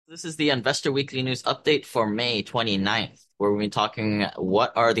This is the Investor Weekly News update for May 29th, where we've been talking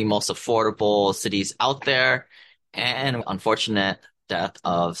what are the most affordable cities out there and unfortunate death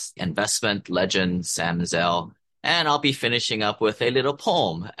of investment legend Sam Zell. And I'll be finishing up with a little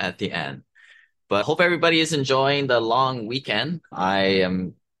poem at the end. But hope everybody is enjoying the long weekend. I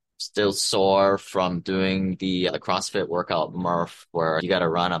am still sore from doing the CrossFit workout Murph, where you got to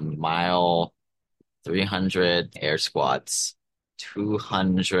run a mile, 300 air squats,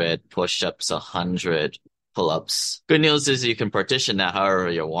 200 push-ups, 100 pull-ups. Good news is you can partition that however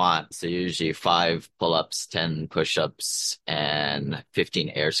you want. So usually 5 pull-ups, 10 push-ups, and 15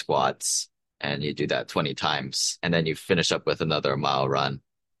 air squats. And you do that 20 times. And then you finish up with another mile run.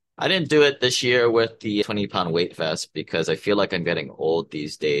 I didn't do it this year with the 20-pound weight vest because I feel like I'm getting old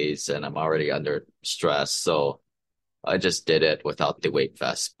these days and I'm already under stress. So I just did it without the weight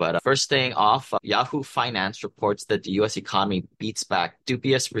vest. But first thing off, Yahoo Finance reports that the US economy beats back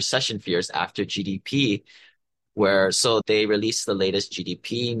dubious recession fears after GDP, so they released the latest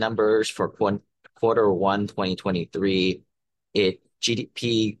GDP numbers for quarter one 2023.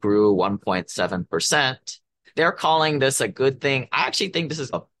 GDP grew 1.7%. They're calling this a good thing. I actually think this is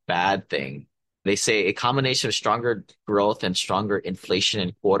a bad thing. They say a combination of stronger growth and stronger inflation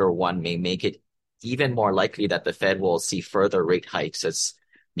in quarter one may make it even more likely that the Fed will see further rate hikes as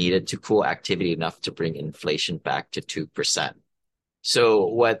needed to cool activity enough to bring inflation back to 2%. So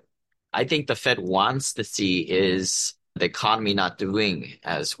what I think the Fed wants to see is the economy not doing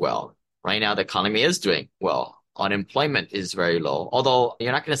as well. Right now, the economy is doing well. Unemployment is very low, although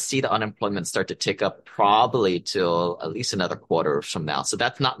you're not going to see the unemployment start to tick up probably till at least another quarter from now. So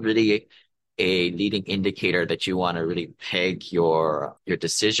that's not really a leading indicator that you want to really peg your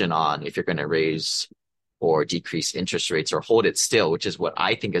decision on if you're going to raise or decrease interest rates or hold it still, which is what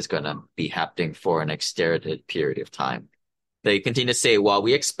I think is going to be happening for an extended period of time. They continue to say, while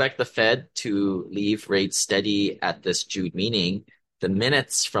we expect the Fed to leave rates steady at this June meeting, the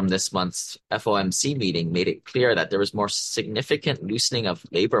minutes from this month's FOMC meeting made it clear that there was more significant loosening of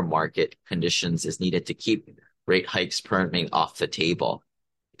labor market conditions is needed to keep rate hikes permanently off the table.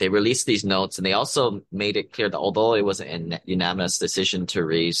 They released these notes and they also made it clear that although it was a unanimous decision to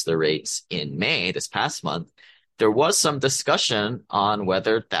raise the rates in May, this past month, there was some discussion on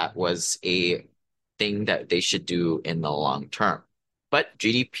whether that was a thing that they should do in the long term. But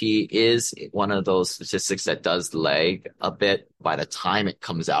GDP is one of those statistics that does lag a bit by the time it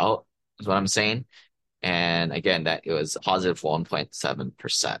comes out, is what I'm saying. And again, that it was positive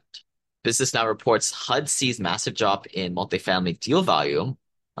 1.7%. Business Now reports HUD sees massive drop in multifamily deal volume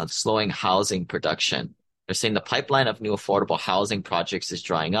on slowing housing production. They're saying the pipeline of new affordable housing projects is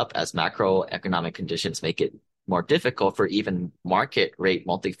drying up as macroeconomic conditions make it more difficult for even market rate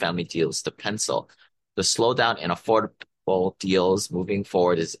multifamily deals to pencil. The slowdown in affordable deals moving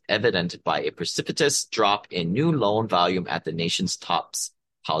forward is evident by a precipitous drop in new loan volume at the nation's top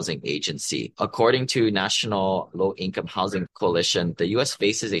housing agency. According to National Low-Income Housing Coalition, the U.S.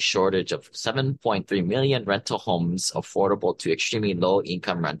 faces a shortage of 7.3 million rental homes affordable to extremely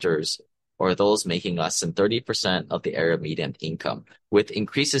low-income renters or those making less than 30% of the area median income. With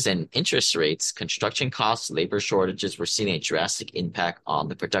increases in interest rates, construction costs, labor shortages, we're seeing a drastic impact on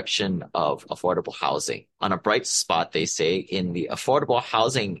the production of affordable housing. On a bright spot, they say, in the affordable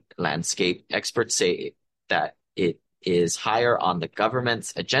housing landscape, experts say that it is higher on the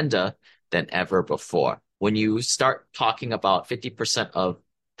government's agenda than ever before. When you start talking about 50% of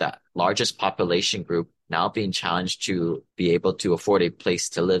the largest population group now being challenged to be able to afford a place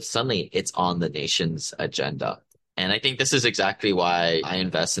to live, suddenly it's on the nation's agenda. And I think this is exactly why I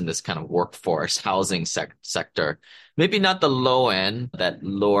invest in this kind of workforce housing sector. Maybe not the low end, that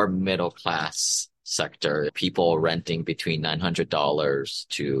lower middle class sector, people renting between $900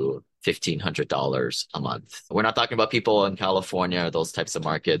 to $1,500 a month. We're not talking about people in California or those types of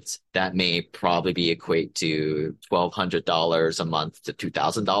markets. That may probably be equate to $1,200 a month to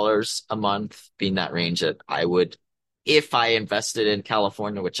 $2,000 a month, be in that range that I would, if I invested in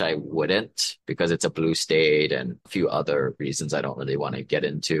California, which I wouldn't because it's a blue state and a few other reasons I don't really want to get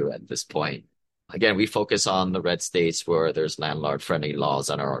into at this point. Again, we focus on the red states where there's landlord-friendly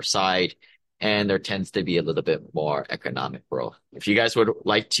laws on our side, and there tends to be a little bit more economic growth. If you guys would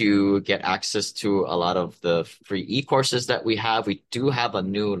like to get access to a lot of the free e-courses that we do have a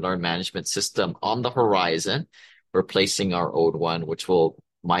new learn management system on the horizon, replacing our old one, which will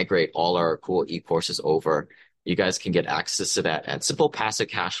migrate all our cool e-courses over. You guys can get access to that at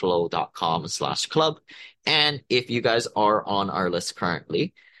simplepassivecashflow.com/club. And if you guys are on our list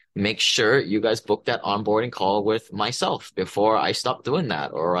currently, make sure you guys book that onboarding call with myself before I stop doing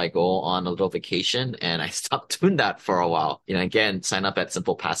that, or I go on a little vacation and I stop doing that for a while. Again, sign up at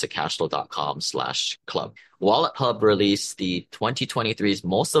simplepassivecashflow.com/club. Wallet Hub released the 2023's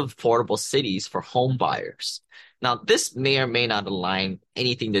most affordable cities for home buyers. Now, this may or may not align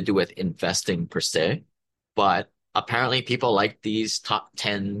anything to do with investing per se, but apparently people like these top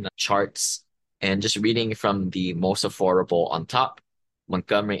 10 charts, and just reading from the most affordable on top: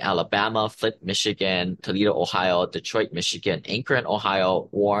 Montgomery, Alabama; Flint, Michigan; Toledo, Ohio; Detroit, Michigan; Akron, Ohio;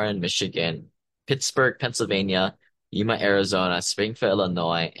 Warren, Michigan; Pittsburgh, Pennsylvania; Yuma, Arizona; Springfield,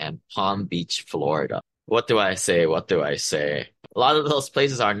 Illinois; and Palm Beach, Florida. What do I say? What do I say? A lot of those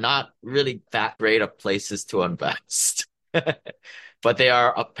places are not really that great of places to invest, but they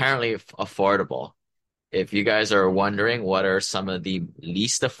are apparently affordable. If you guys are wondering what are some of the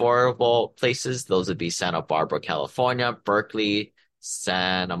least affordable places, those would be Santa Barbara, California; Berkeley,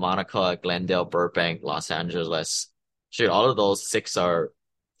 Santa Monica, Glendale, Burbank, Los Angeles. Shoot, all of those six are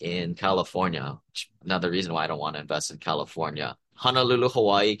in California. Another reason why I don't want to invest in California. Honolulu,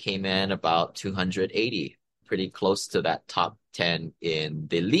 Hawaii came in about 280, pretty close to that top 10 in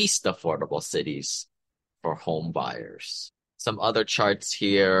the least affordable cities for home buyers. Some other charts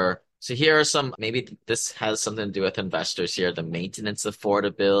here. So here are some, maybe this has something to do with investors here. The maintenance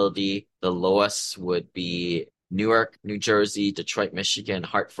affordability, the lowest would be Newark, New Jersey; Detroit, Michigan;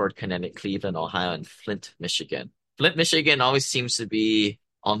 Hartford, Connecticut; Cleveland, Ohio; and Flint, Michigan. Flint, Michigan always seems to be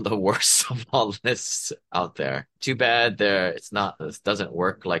on the worst of all lists out there. Too bad it doesn't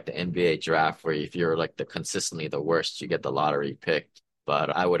work like the NBA draft, where if you're like consistently the worst, you get the lottery pick.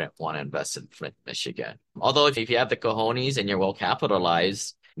 But I wouldn't want to invest in Flint, Michigan. Although if you have the cojones and you're well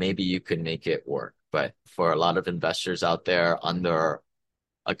capitalized, maybe you could make it work. But for a lot of investors out there under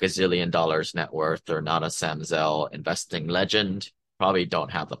a gazillion dollars net worth, or not a Sam Zell investing legend, probably don't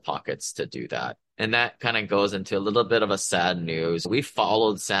have the pockets to do that. And that kind of goes into a little bit of a sad news. We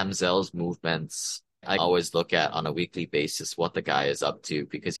followed Sam Zell's movements. I always look at on a weekly basis what the guy is up to,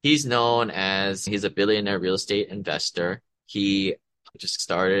 because he's a billionaire real estate investor. He just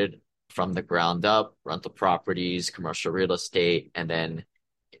started from the ground up, rental properties, commercial real estate, and then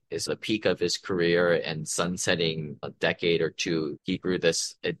is the peak of his career and sunsetting a decade or two. He grew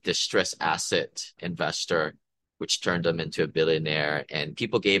a distressed asset investor, which turned him into a billionaire, and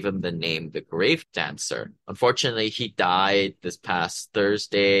people gave him the name the Grave Dancer. Unfortunately, he died this past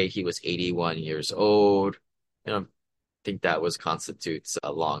Thursday. He was 81 years old. I think that constitutes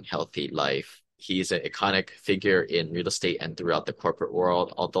a long, healthy life. He's an iconic figure in real estate and throughout the corporate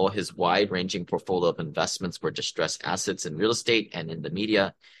world. Although his wide-ranging portfolio of investments were distressed assets in real estate and in the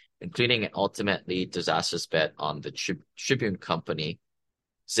media, including an ultimately disastrous bet on the Tribune Company,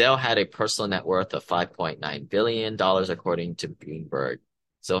 Zell had a personal net worth of $5.9 billion, according to Bloomberg.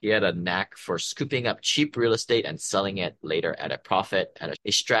 So he had a knack for scooping up cheap real estate and selling it later at a profit,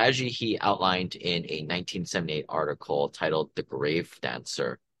 a strategy he outlined in a 1978 article titled The Grave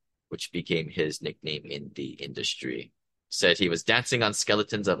Dancer, which became his nickname in the industry. Said he was dancing on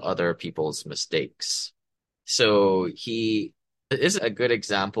skeletons of other people's mistakes. So he is a good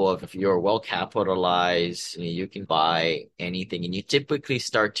example of, if you're well capitalized, you can buy anything, and you typically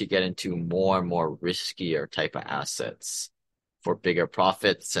start to get into more and more riskier type of assets for bigger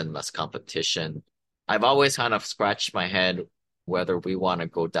profits and less competition. I've always kind of scratched my head whether we want to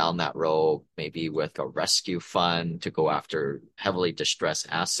go down that road, maybe with a rescue fund to go after heavily distressed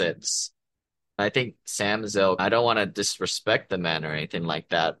assets. I think Sam Zell, I don't want to disrespect the man or anything like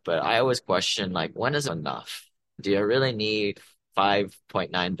that, but I always question, like, when is enough? Do you really need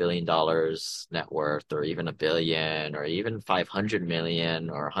 $5.9 billion net worth, or even a billion, or even 500 million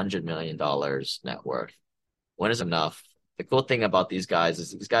or $100 million net worth? When is enough? The cool thing about these guys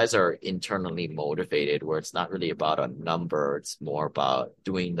is these guys are internally motivated, where it's not really about a number. It's more about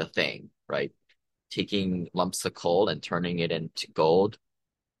doing the thing, right? Taking lumps of coal and turning it into gold.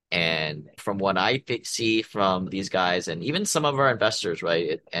 And from what I see from these guys, and even some of our investors,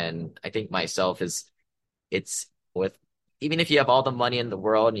 right? And I think myself, it's with, even if you have all the money in the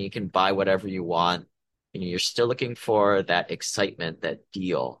world and you can buy whatever you want, you're still looking for that excitement, that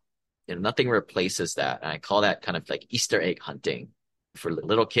deal. Nothing replaces that. And I call that kind of like Easter egg hunting. For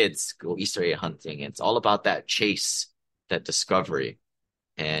little kids, go Easter egg hunting. It's all about that chase, that discovery.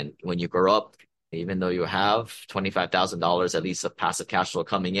 And when you grow up, even though you have $25,000 at least of passive cash flow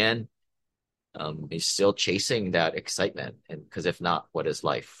coming in, you're still chasing that excitement. And because if not, what is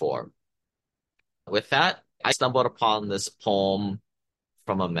life for? With that, I stumbled upon this poem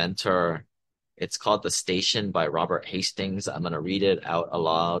from a mentor. It's called The Station by Robert Hastings. I'm going to read it out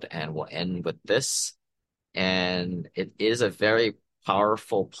aloud and we'll end with this. And it is a very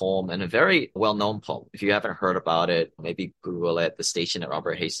powerful poem and a very well-known poem. If you haven't heard about it, maybe Google it, The Station at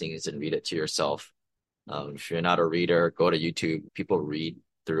Robert Hastings, and read it to yourself. If you're not a reader, go to YouTube. People read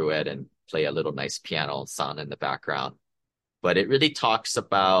through it and play a little nice piano sound in the background. But it really talks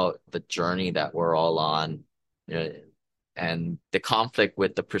about the journey that we're all on, you know, and the conflict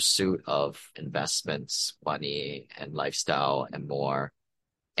with the pursuit of investments, money, and lifestyle and more,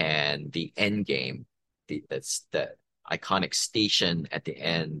 and the end game, that's the iconic station at the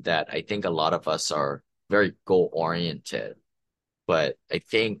end that I think a lot of us are very goal oriented. But I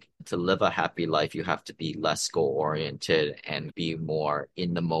think to live a happy life, you have to be less goal oriented and be more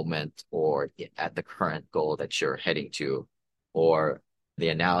in the moment or at the current goal that you're heading to. Or the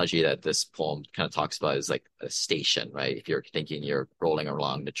analogy that this poem kind of talks about is like a station, right? If you're thinking you're rolling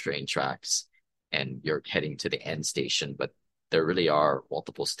along the train tracks and you're heading to the end station, but there really are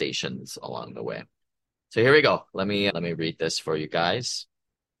multiple stations along the way. So here we go. Let me read this for you guys.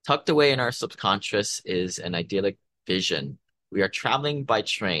 Tucked away in our subconscious is an idyllic vision. We are traveling by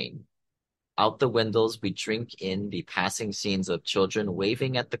train. Out the windows, we drink in the passing scenes of children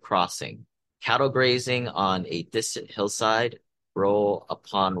waving at the crossing, cattle grazing on a distant hillside, row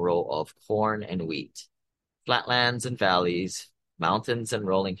upon row of corn and wheat, flatlands and valleys, mountains and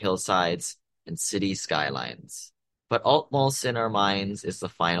rolling hillsides, and city skylines. But utmost in our minds is the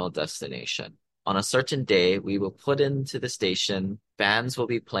final destination. On a certain day, we will put into the station, bands will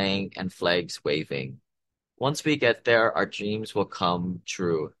be playing and flags waving. Once we get there, our dreams will come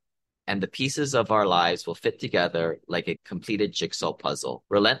true, and the pieces of our lives will fit together like a completed jigsaw puzzle.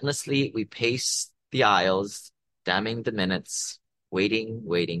 Relentlessly, we pace the aisles, damning the minutes,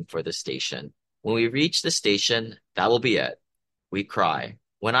 waiting for the station. When we reach the station, that will be it. We cry.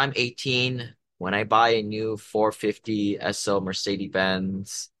 When I'm 18, when I buy a new 450 SO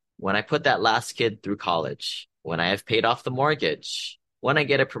Mercedes-Benz, when I put that last kid through college, when I have paid off the mortgage, when I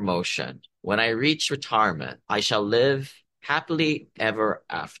get a promotion, when I reach retirement, I shall live happily ever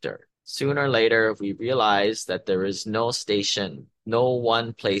after. Sooner or later, we realize that there is no station, no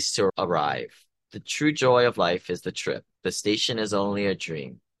one place to arrive. The true joy of life is the trip. The station is only a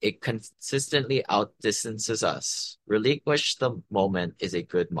dream. It consistently outdistances us. Relinquish the moment is a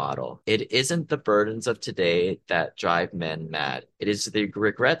good model. It isn't the burdens of today that drive men mad. It is the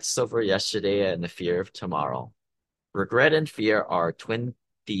regrets over yesterday and the fear of tomorrow. Regret and fear are twin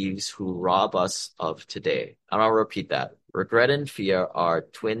thieves who rob us of today. And I'll repeat that. Regret and fear are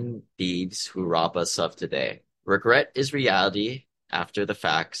twin thieves who rob us of today. Regret is reality after the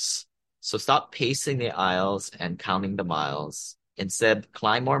facts. So stop pacing the aisles and counting the miles. Instead,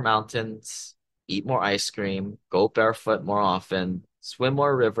 climb more mountains, eat more ice cream, go barefoot more often, swim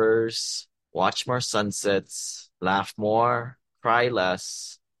more rivers, watch more sunsets, laugh more, cry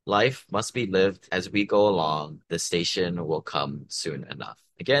less. Life must be lived as we go along. The station will come soon enough.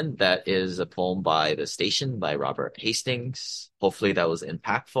 Again, that is a poem by The Station by Robert Hastings. Hopefully that was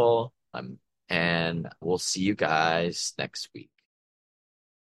impactful. And we'll see you guys next week.